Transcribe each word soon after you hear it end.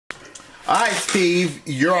Alright, Steve,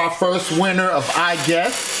 you're our first winner of I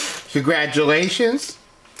Guess. Congratulations.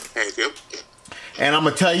 Thank you. And I'm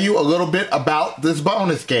going to tell you a little bit about this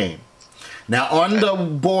bonus game. Now, on the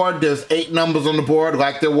board, there's 8 numbers on the board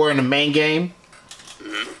like there were in the main game.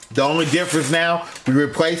 The only difference now, we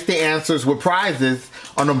replaced the answers with prizes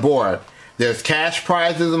on the board. There's cash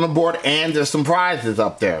prizes on the board and there's some prizes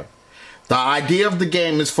up there. The idea of the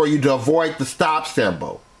game is for you to avoid the stop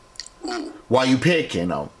symbol while you pick, you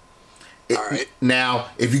know. Alright. Now,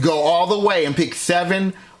 if you go all the way and pick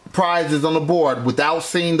 7 prizes on the board without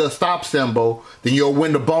seeing the stop symbol, then you'll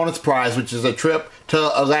win the bonus prize, which is a trip to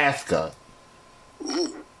Alaska.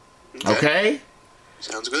 Ooh. Okay?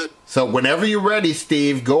 Sounds good. So whenever you're ready,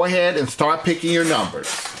 Steve, go ahead and start picking your numbers.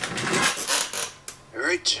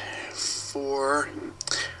 Alright. For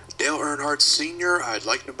Dale Earnhardt Sr., I'd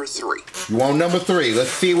like number 3. You want number 3.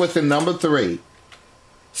 Let's see what's in number 3.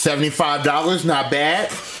 $75, not bad.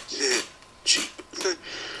 Cheap.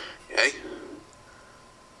 Okay.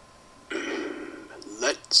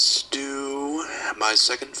 Let's do my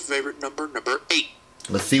second favorite number, number 8.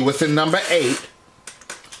 Let's see what's in number 8.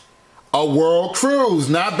 A world cruise.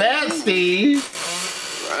 Not bad, Steve.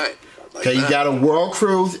 Right. Like Okay, you got a world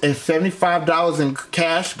cruise and $75 in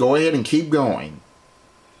cash. Go ahead and keep going.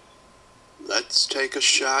 Let's take a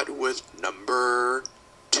shot with number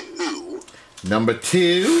 2. Number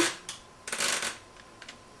 2.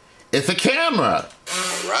 It's a camera.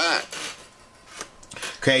 Alright.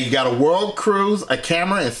 Okay, you got a world cruise, a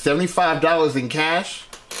camera, and $75 in cash.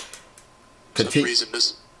 For some reason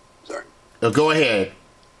this... Sorry. Go ahead.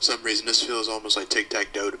 For some reason this feels almost like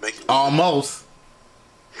tic-tac-toe to me. Almost.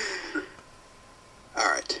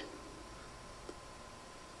 Alright.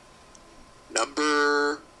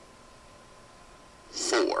 Number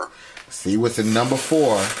 4. See what's in number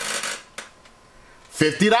 4.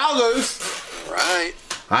 $50. Right.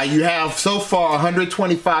 You have so far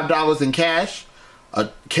 $125 in cash,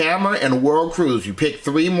 a camera, and a world cruise. You pick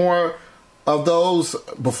 3 more of those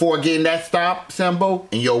before getting that stop symbol,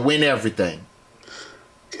 and you'll win everything.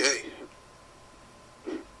 Okay.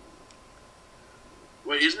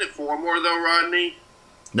 Wait, isn't it 4 more though, Rodney?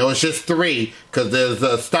 No, it's just 3, because there's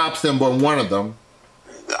a stop symbol in one of them.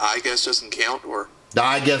 The I guess doesn't count, or? The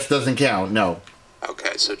I guess doesn't count, no.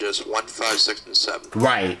 Okay, so just 1, 5, 6, and 7.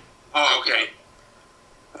 Right. Oh, okay.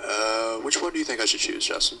 Which one do you think I should choose,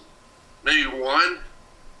 Justin? Maybe 1?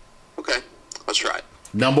 Okay, let's try it.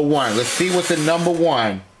 Number 1. Let's see what's in number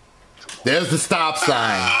 1. There's the stop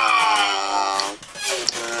sign.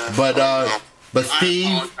 But Steve,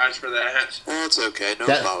 I apologize for that. That's okay. No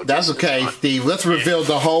apologies. that's okay, Steve. Let's reveal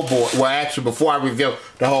the whole board. Well, actually, before I reveal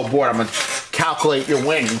the whole board, I'm gonna calculate your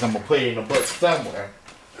winnings. I'm gonna put it in a book somewhere.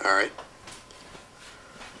 All right.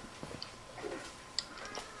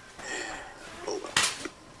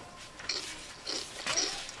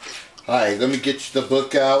 Alright, let me get you the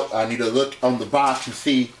book out. I need to look on the box and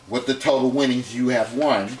see what the total winnings you have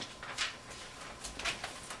won.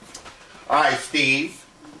 Alright, Steve.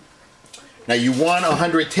 Now you won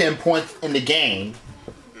 110 points in the game.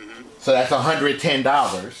 So that's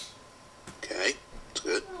 $110. Okay, that's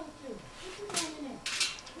good.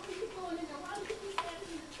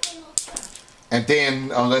 And then,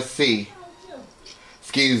 let's see.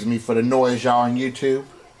 Excuse me for the noise, y'all, on YouTube.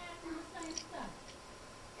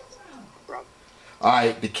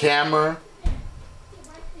 Alright, the camera.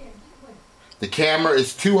 The camera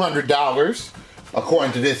is $200,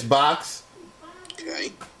 according to this box.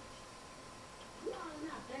 Okay.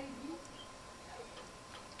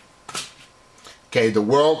 Okay, the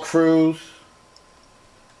world cruise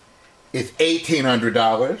is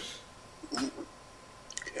 $1,800.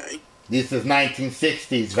 Okay. This is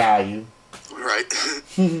 1960s value. All right.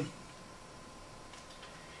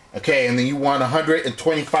 Okay, and then you won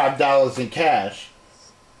 $125 in cash.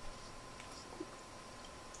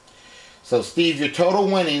 So, Steve, your total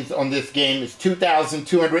winnings on this game is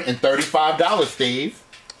 $2,235, Steve.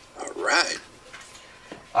 All right.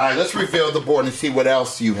 All right, let's reveal the board and see what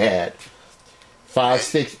else you had. 5,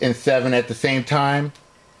 6, and 7 at the same time.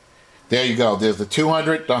 There you go. There's the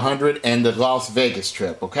 200, the 100, and the Las Vegas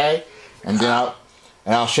trip, okay? And then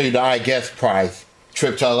I'll show you the I Guess prize,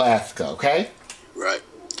 trip to Alaska, okay? Right.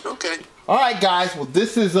 Okay. All right, guys. Well,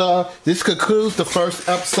 this concludes the first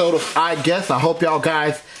episode of I Guess. I hope y'all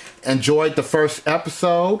guys enjoyed the first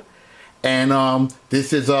episode. And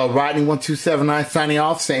this is Rodney1279 signing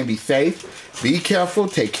off, saying be safe, be careful,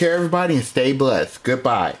 take care, everybody, and stay blessed.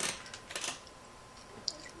 Goodbye.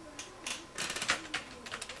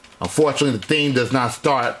 Unfortunately, the theme does not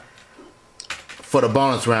start for the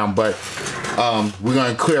bonus round, but we're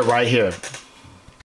going to clear right here.